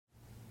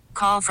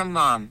Call from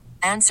mom.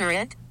 Answer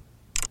it.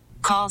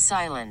 Call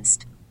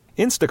silenced.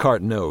 Instacart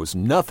knows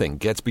nothing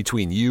gets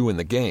between you and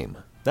the game.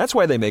 That's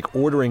why they make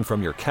ordering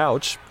from your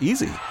couch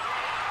easy.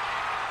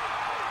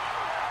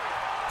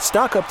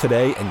 Stock up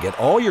today and get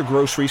all your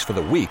groceries for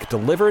the week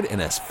delivered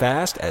in as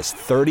fast as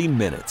 30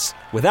 minutes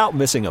without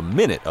missing a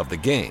minute of the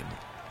game.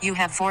 You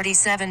have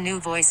 47 new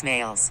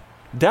voicemails.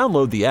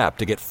 Download the app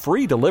to get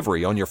free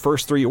delivery on your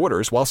first 3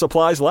 orders while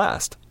supplies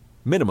last.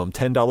 Minimum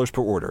 $10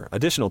 per order.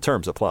 Additional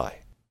terms apply.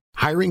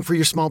 Hiring for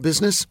your small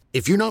business?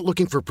 If you're not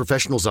looking for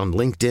professionals on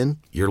LinkedIn,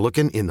 you're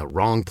looking in the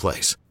wrong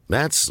place.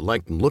 That's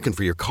like looking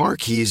for your car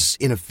keys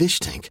in a fish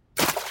tank.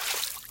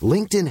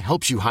 LinkedIn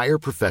helps you hire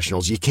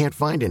professionals you can't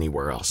find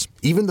anywhere else,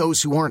 even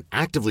those who aren't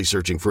actively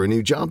searching for a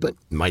new job but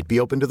might be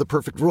open to the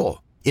perfect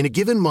role. In a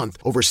given month,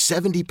 over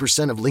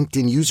 70% of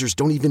LinkedIn users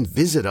don't even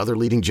visit other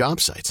leading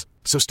job sites.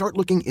 So start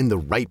looking in the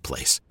right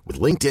place. With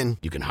LinkedIn,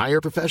 you can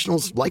hire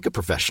professionals like a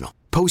professional.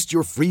 Post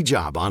your free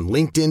job on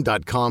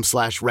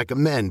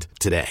linkedin.com/recommend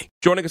today.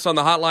 Joining us on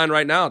the hotline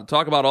right now to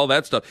talk about all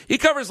that stuff. He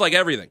covers like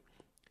everything.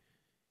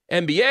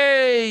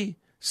 NBA,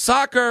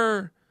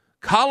 soccer,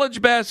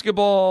 college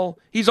basketball.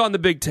 He's on the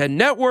Big Ten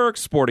Network,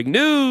 Sporting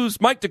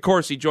News. Mike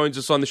DeCourcy joins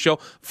us on the show.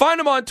 Find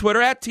him on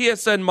Twitter at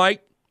TSN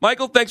Mike.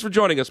 Michael, thanks for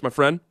joining us, my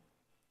friend.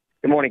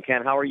 Good morning,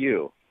 Ken. How are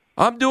you?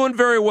 I'm doing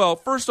very well.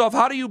 First off,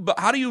 how do you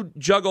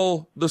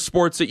juggle the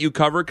sports that you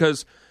cover?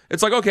 Because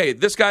it's like, okay,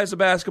 this guy's a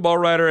basketball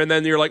writer, and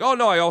then you're like, oh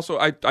no, I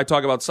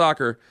talk about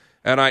soccer,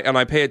 and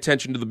I pay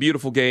attention to the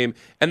beautiful game,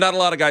 and not a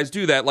lot of guys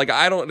do that. Like,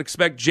 I don't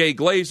expect Jay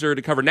Glazer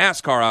to cover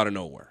NASCAR out of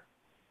nowhere.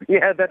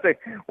 Yeah, if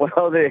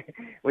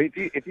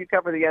you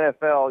cover the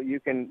NFL, you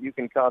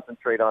can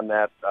concentrate on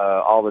that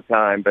all the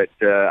time. But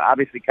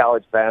obviously,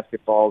 college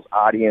basketball's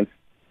audience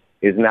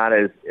is not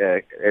as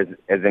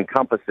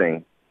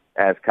encompassing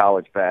as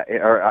as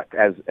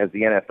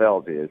the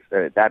NFL's is.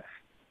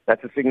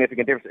 That's a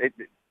significant difference.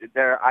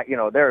 There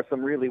are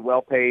some really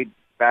well-paid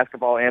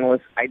basketball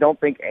analysts. I don't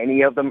think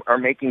any of them are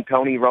making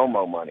Tony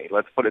Romo money.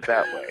 Let's put it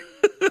that way.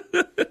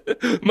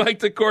 Mike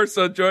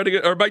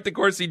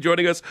DeCourcy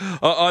joining us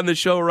on the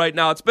show right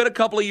now. It's been a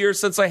couple of years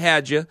since I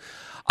had you.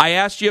 I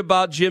asked you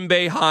about Jim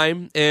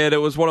Boeheim, and it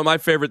was one of my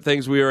favorite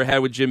things we ever had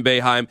with Jim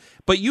Boeheim.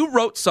 But you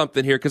wrote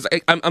something here, because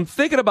I'm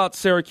thinking about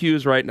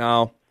Syracuse right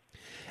now,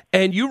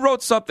 and you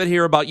wrote something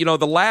here about,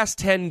 the last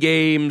 10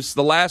 games,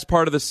 the last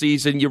part of the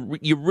season,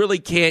 you really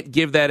can't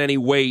give that any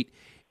weight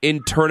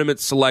in tournament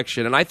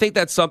selection. And I think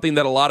that's something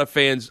that a lot of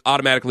fans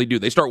automatically do.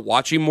 They start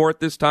watching more at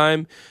this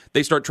time.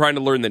 They start trying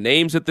to learn the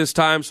names at this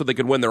time so they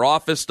can win their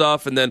office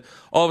stuff. And then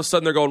all of a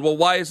sudden they're going, well,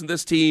 why isn't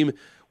this team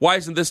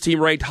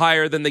ranked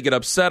higher? Then they get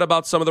upset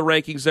about some of the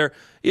rankings there.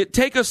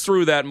 Take us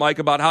through that, Mike,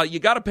 about how you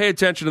got to pay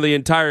attention to the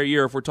entire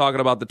year if we're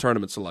talking about the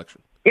tournament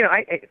selection.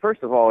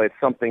 First of all, it's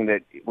something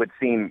that would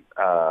seem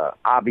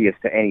obvious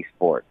to any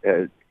sport.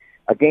 A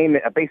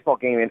baseball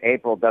game in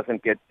April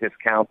doesn't get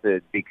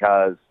discounted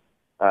because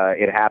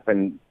it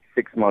happened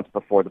 6 months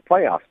before the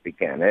playoffs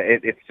began.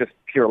 It's just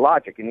pure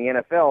logic. In the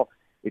NFL,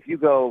 if you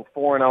go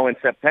 4-0 in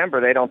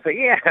September, they don't say,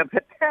 yeah,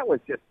 but that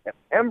was just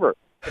September.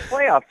 The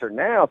playoffs are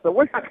now, so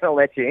we're not going to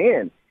let you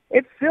in.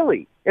 It's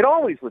silly. It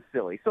always was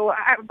silly. So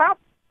about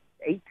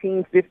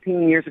 15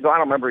 years ago, I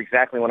don't remember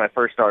exactly when I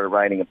first started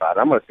writing about it.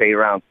 I'm going to say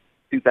around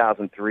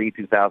 2003,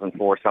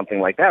 2004,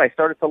 something like that. I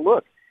started to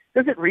look.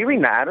 Does it really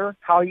matter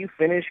how you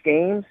finish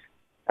games?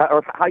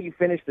 Or how you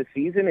finish the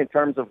season in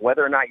terms of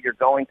whether or not you're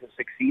going to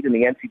succeed in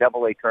the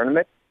NCAA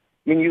tournament?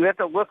 And you have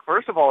to look,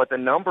 first of all, at the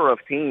number of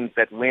teams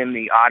that win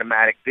the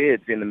automatic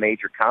bids in the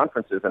major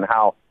conferences and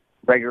how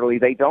regularly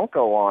they don't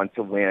go on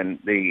to win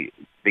the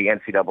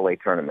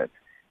NCAA tournament.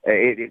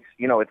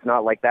 It's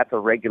not like that's a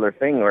regular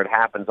thing or it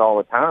happens all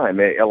the time.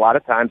 A lot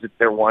of times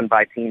they're won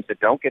by teams that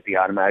don't get the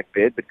automatic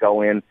bid but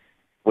go in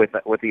with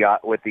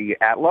the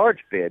at-large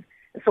bid.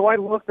 And so I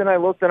looked and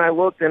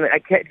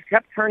it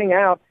kept turning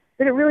out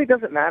that it really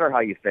doesn't matter how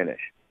you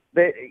finish.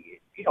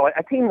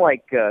 A team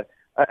like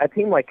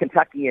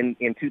Kentucky in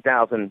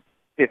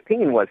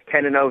 2015 was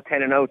 10-0,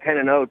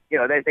 10-0,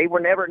 10-0. They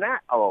were never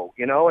not 0.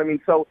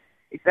 So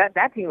it's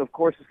that team, of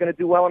course, is going to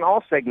do well in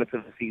all segments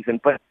of the season.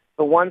 But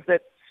the ones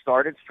that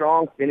started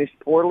strong, finished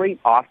poorly,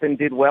 often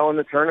did well in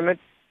the tournament.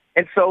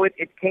 And so it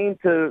came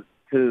to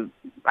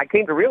I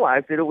came to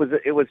realize that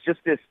it was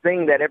just this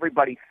thing that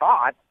everybody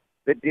thought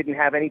that didn't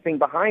have anything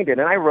behind it.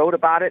 And I wrote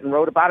about it. And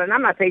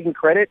I'm not taking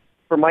credit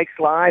for Mike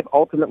Slive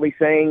ultimately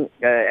saying,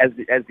 as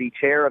the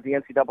chair of the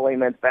NCAA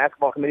men's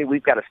basketball committee,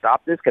 we've got to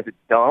stop this because it's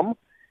dumb.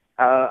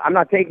 I'm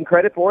not taking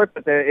credit for it,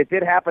 but it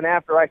did happen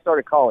after I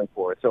started calling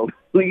for it. So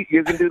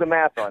you can do the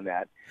math on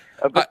that.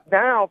 But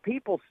now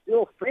people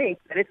still think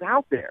that it's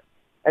out there.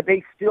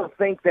 They still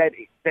think that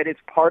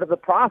it's part of the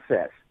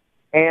process.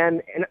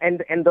 And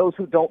those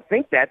who don't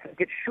think that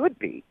think it should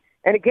be.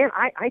 And again,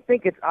 I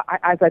think it's,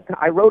 as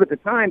I wrote at the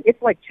time,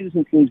 it's like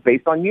choosing teams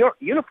based on your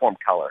uniform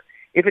color.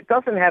 If it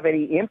doesn't have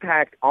any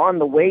impact on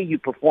the way you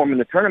perform in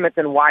the tournament,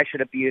 then why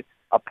should it be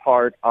a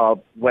part of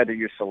whether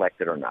you're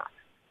selected or not?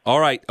 All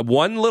right,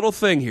 one little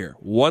thing here,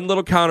 one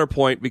little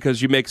counterpoint,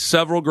 because you make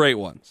several great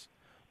ones.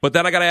 But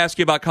then I got to ask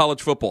you about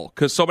college football,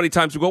 because so many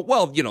times we go,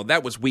 well,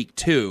 that was week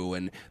 2,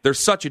 and they're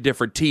such a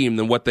different team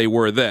than what they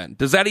were then.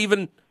 Is that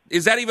even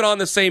on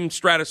the same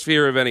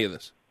stratosphere of any of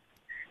this?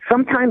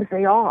 Sometimes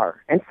they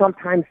are, and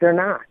sometimes they're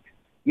not.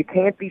 You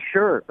can't be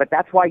sure, but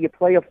that's why you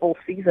play a full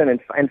season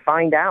and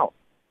find out.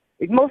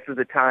 Most of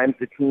the times,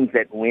 the teams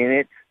that win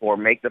it or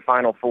make the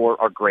Final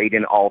Four are great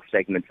in all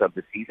segments of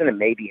the season and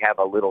maybe have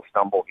a little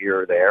stumble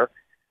here or there.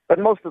 But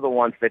most of the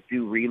ones that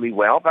do really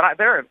well, but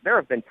there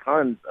have been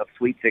tons of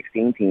Sweet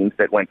 16 teams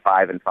that went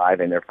 5-5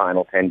 in their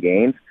final 10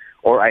 games,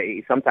 or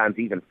sometimes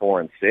even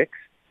 4-6.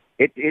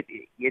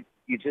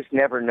 You just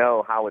never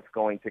know how it's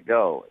going to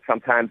go.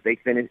 Sometimes they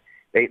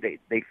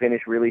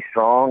finish really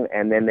strong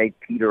and then they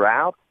peter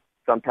out.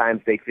 Sometimes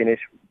they finish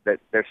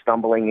that they're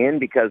stumbling in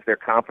because their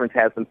conference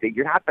has them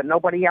figured out, but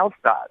nobody else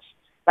does.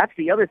 That's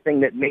the other thing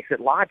that makes it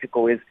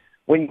logical is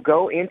when you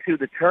go into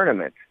the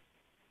tournament,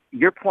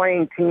 you're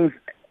playing teams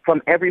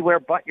from everywhere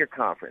but your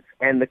conference.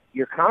 And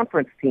your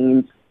conference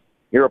teams,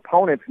 your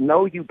opponents,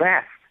 know you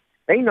best.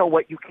 They know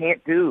what you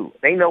can't do.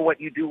 They know what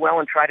you do well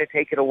and try to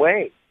take it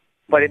away.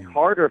 But it's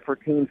harder for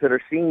teams that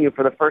are seeing you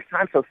for the first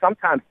time. So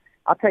sometimes,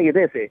 I'll tell you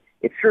this,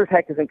 it sure as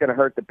heck isn't going to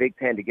hurt the Big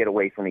Ten to get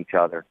away from each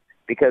other,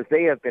 because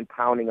they have been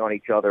pounding on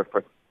each other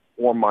for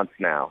 4 months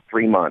now,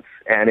 3 months.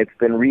 And it's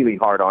been really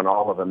hard on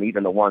all of them,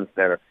 even the ones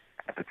that are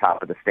at the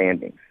top of the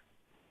standings.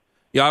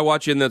 Yeah, I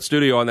watch you in that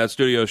studio on that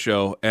studio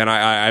show, and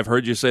I've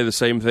heard you say the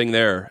same thing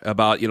there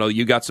about,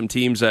 you got some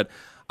teams that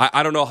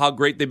I don't know how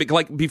great they be.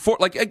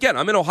 Again,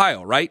 I'm in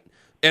Ohio, right?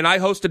 And I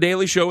host a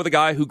daily show with a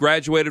guy who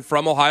graduated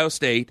from Ohio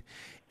State,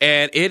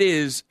 and it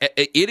is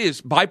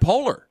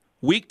bipolar,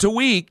 week to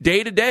week,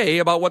 day to day,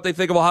 about what they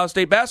think of Ohio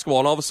State basketball.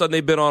 And all of a sudden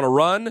they've been on a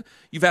run.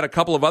 You've had a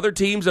couple of other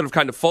teams that have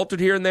kind of faltered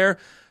here and there.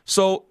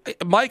 So,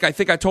 Mike, I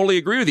think I totally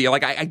agree with you.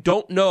 I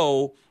don't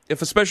know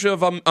especially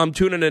if I'm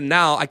tuning in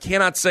now, I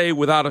cannot say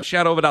without a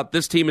shadow of a doubt,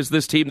 this team is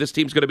this team. This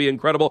team's going to be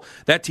incredible.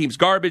 That team's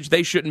garbage.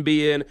 They shouldn't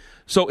be in.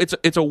 So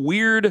it's a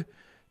weird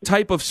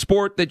type of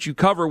sport that you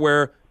cover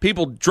where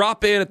people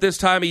drop in at this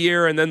time of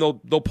year and then they'll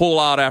pull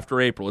out after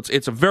April.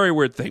 It's a very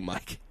weird thing,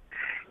 Mike.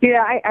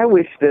 Yeah, I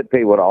wish that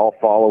they would all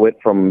follow it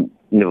from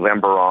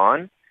November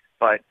on,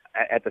 but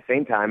at the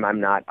same time, I'm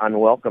not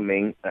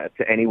unwelcoming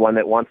to anyone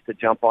that wants to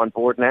jump on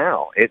board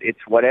now.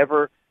 It's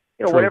whatever.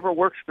 Whatever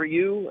works for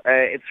you.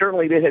 It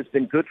certainly has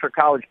been good for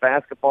college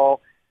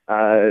basketball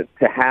to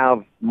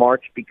have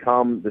March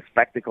become the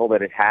spectacle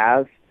that it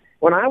has.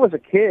 When I was a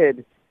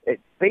kid,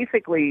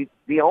 basically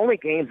the only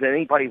games that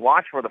anybody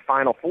watched were the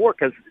Final Four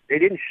because they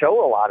didn't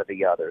show a lot of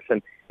the others,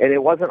 and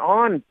it wasn't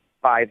on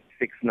 5-6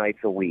 nights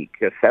a week,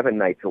 7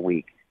 nights a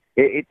week.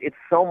 It's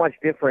so much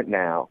different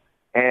now,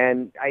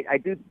 and I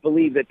do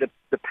believe that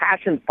the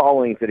passion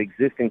followings that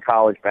exist in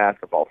college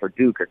basketball for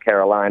Duke or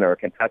Carolina or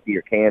Kentucky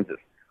or Kansas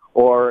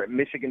or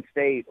Michigan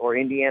State or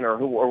Indiana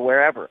or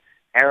wherever,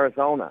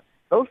 Arizona,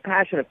 those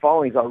passionate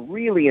followings are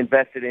really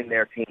invested in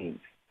their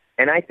teams.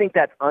 And I think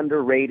that's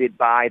underrated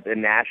by the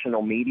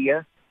national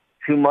media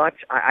too much.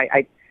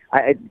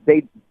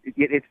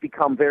 It's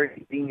become very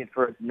convenient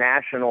for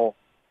national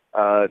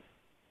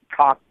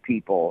talk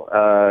people,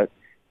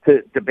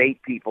 to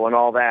debate people and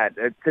all that,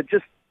 to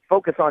just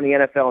focus on the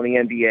NFL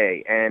and the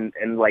NBA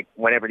and like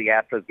whenever the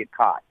Astros get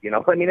caught.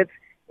 I mean, it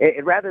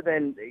rather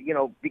than,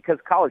 because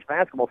college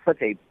basketball is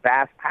such a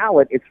vast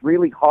palette, it's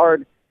really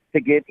hard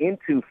to get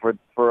into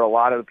for a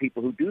lot of the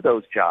people who do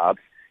those jobs.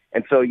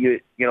 And so,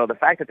 the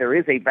fact that there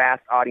is a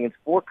vast audience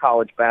for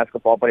college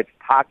basketball, but it's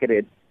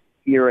pocketed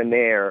here and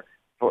there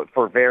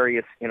for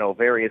various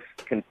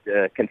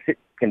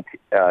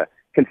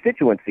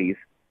constituencies,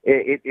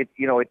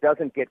 it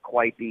doesn't get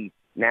quite the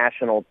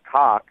national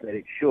talk that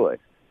it should.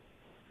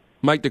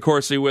 Mike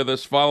DeCourcy with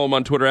us. Follow him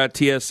on Twitter at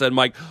TSN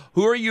Mike.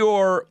 Who are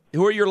your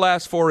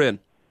last four in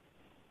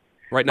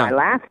right now? My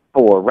last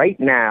four right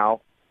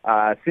now,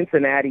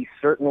 Cincinnati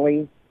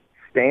certainly,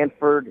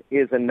 Stanford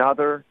is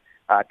another,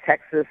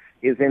 Texas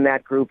is in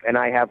that group, and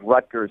I have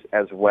Rutgers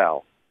as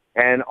well.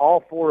 And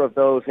all four of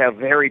those have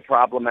very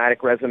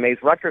problematic resumes.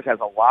 Rutgers has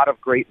a lot of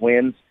great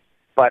wins,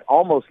 but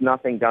almost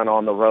nothing done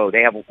on the road.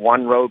 They have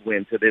one road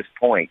win to this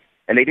point,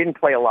 and they didn't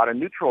play a lot of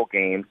neutral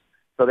games,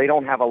 so they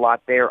don't have a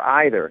lot there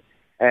either.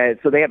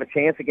 So they have a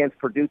chance against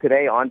Purdue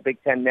today on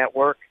Big Ten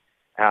Network,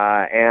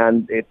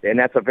 and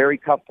that's a very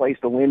tough place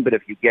to win. But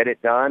if you get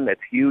it done, that's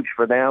huge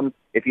for them.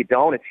 If you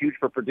don't, it's huge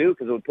for Purdue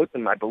because it would put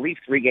them, I believe,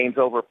 3 games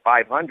over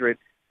 500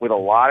 with a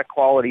lot of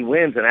quality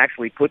wins and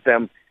actually put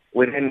them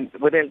within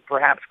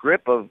perhaps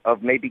grip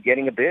of maybe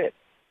getting a bid.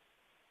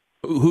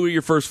 Who are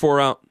your first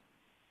four out?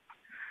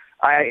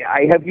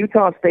 I have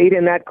Utah State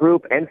in that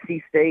group,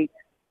 NC State.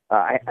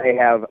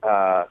 I'm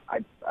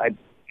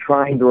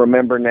trying to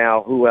remember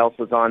now who else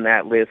was on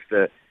that list.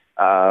 But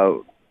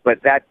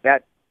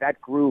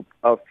that group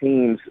of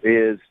teams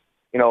is,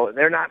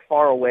 they're not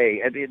far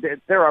away.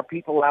 There are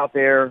people out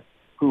there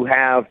who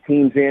have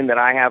teams in that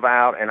I have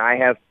out, and I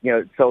have,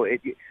 I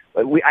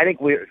think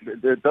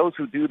those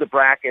who do the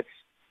brackets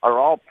are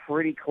all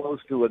pretty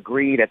close to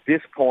agreed at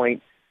this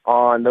point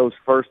on those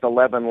first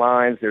 11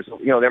 lines.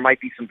 There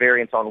might be some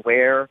variance on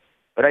where,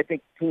 But I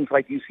think teams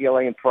like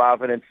UCLA and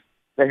Providence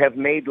that have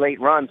made late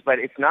runs, but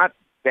it's not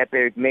that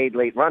they've made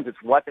late runs,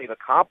 it's what they've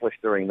accomplished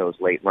during those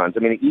late runs. I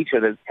mean, each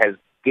of them has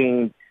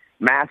gained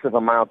massive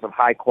amounts of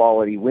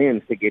high-quality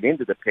wins to get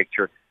into the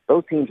picture.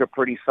 Those teams are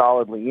pretty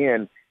solidly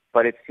in,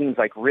 but it's teams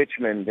like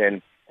Richmond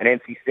and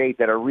NC State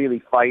that are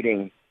really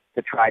fighting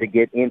to try to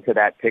get into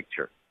that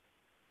picture.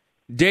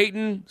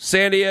 Dayton,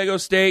 San Diego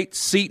State,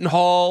 Seton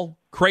Hall,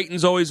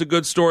 Creighton's always a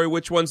good story.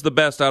 Which one's the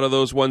best out of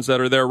those ones that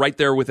are there, right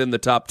there within the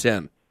top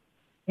 10?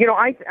 You know,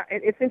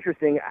 it's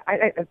interesting.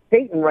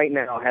 Dayton right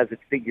now has it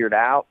figured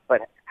out,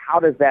 but how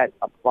does that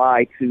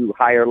apply to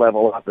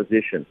higher-level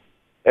opposition?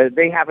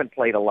 They haven't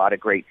played a lot of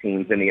great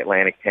teams in the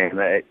Atlantic 10.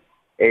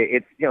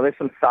 It's there's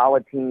some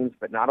solid teams,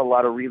 but not a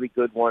lot of really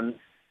good ones.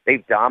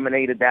 They've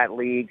dominated that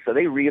league, so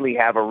they really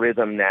have a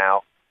rhythm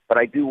now. But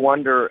I do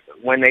wonder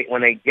when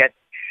they get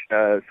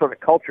sort of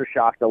culture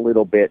shocked a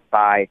little bit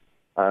by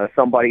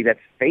somebody that's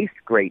faced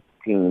great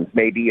teams,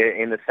 maybe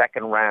in the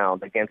second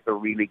round against a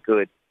really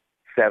good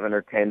 7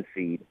 or 10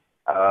 seed.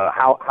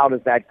 How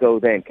does that go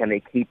then? Can they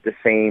keep the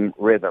same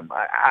rhythm?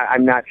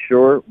 I'm not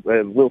sure.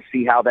 We'll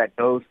see how that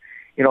goes.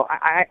 You know,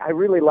 I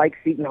really like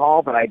Seton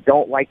Hall, but I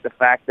don't like the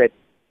fact that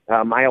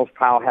Miles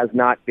Powell has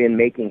not been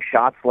making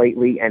shots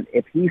lately. And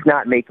if he's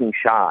not making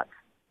shots,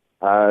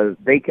 they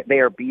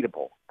are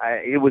beatable.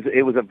 It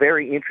was a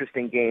very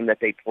interesting game that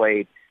they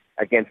played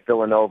against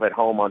Villanova at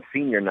home on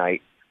senior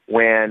night,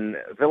 when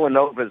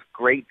Villanova's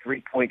great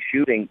three-point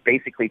shooting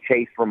basically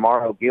chased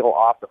Romaro Gill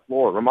off the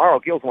floor.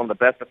 Romaro Gill's one of the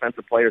best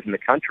defensive players in the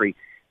country,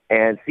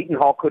 and Seton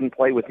Hall couldn't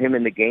play with him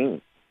in the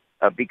game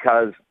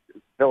because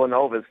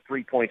Villanova's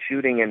three-point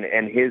shooting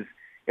and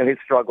his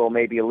struggle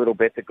maybe a little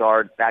bit to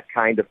guard that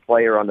kind of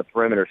player on the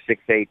perimeter,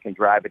 6'8", can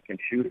drive it, can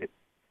shoot it,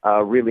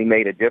 really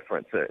made a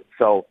difference. They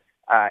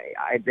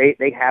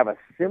have a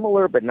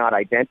similar but not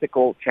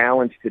identical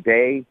challenge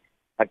today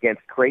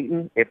against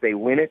Creighton. If they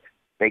win it,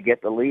 they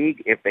get the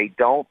league. If they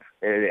don't,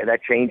 that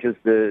changes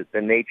the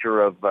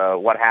nature of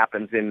what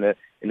happens in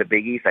the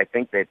Big East. I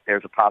think that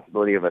there's a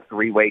possibility of a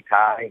three-way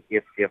tie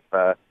if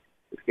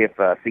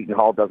Seton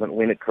Hall doesn't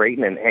win at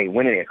Creighton. And hey,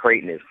 winning at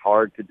Creighton is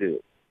hard to do.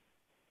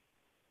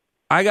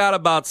 I got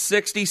about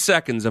 60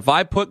 seconds. If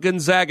I put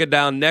Gonzaga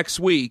down next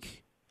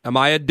week, am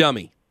I a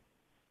dummy?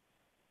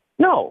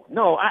 No.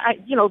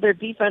 Their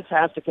defense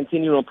has to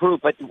continue to improve.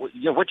 But what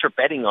you're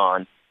betting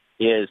on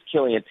is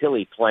Killian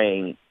Tilly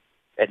playing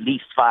at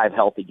least 5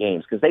 healthy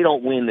games, because they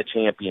don't win the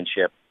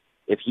championship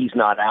if he's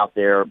not out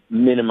there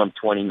minimum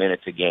 20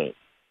 minutes a game.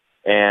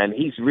 And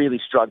he's really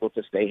struggled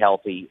to stay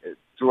healthy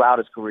throughout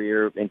his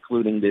career,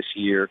 including this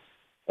year.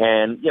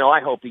 And, I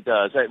hope he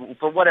does.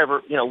 For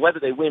whatever, whether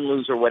they win,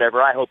 lose, or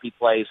whatever, I hope he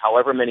plays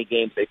however many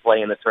games they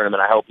play in the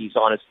tournament. I hope he's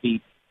on his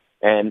feet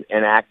and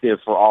active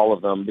for all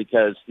of them,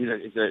 because he's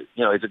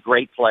a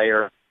great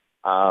player,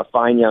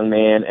 fine young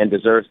man, and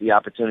deserves the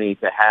opportunity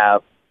to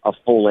have a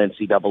full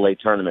NCAA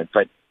tournament.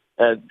 But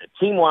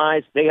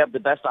team-wise, they have the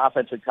best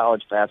offense in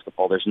college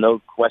basketball. There's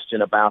no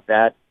question about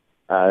that.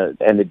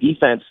 And the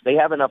defense, they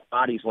have enough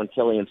bodies when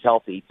Killian's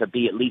healthy to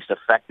be at least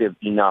effective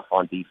enough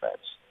on defense.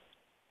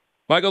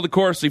 Michael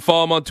DeCourcy,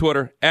 follow him on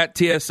Twitter,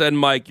 @TSN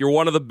Mike. You're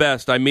one of the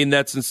best. I mean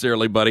that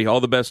sincerely, buddy. All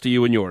the best to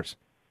you and yours.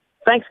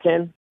 Thanks,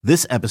 Ken.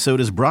 This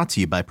episode is brought to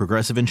you by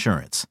Progressive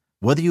Insurance.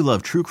 Whether you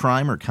love true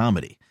crime or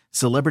comedy,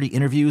 celebrity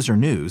interviews or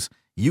news,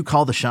 you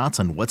call the shots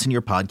on what's in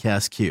your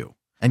podcast queue.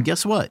 And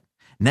guess what?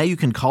 Now you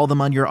can call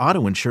them on your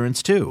auto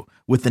insurance too,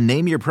 with the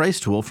Name Your Price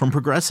tool from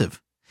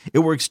Progressive. It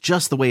works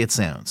just the way it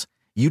sounds.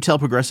 You tell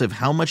Progressive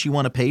how much you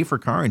want to pay for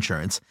car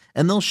insurance,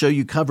 and they'll show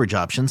you coverage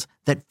options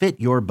that fit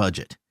your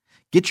budget.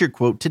 Get your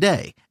quote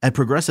today at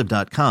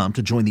Progressive.com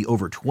to join the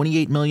over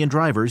 28 million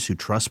drivers who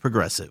trust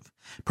Progressive.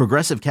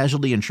 Progressive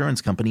Casualty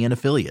Insurance Company and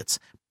Affiliates.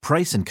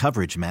 Price and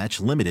coverage match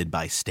limited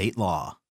by state law.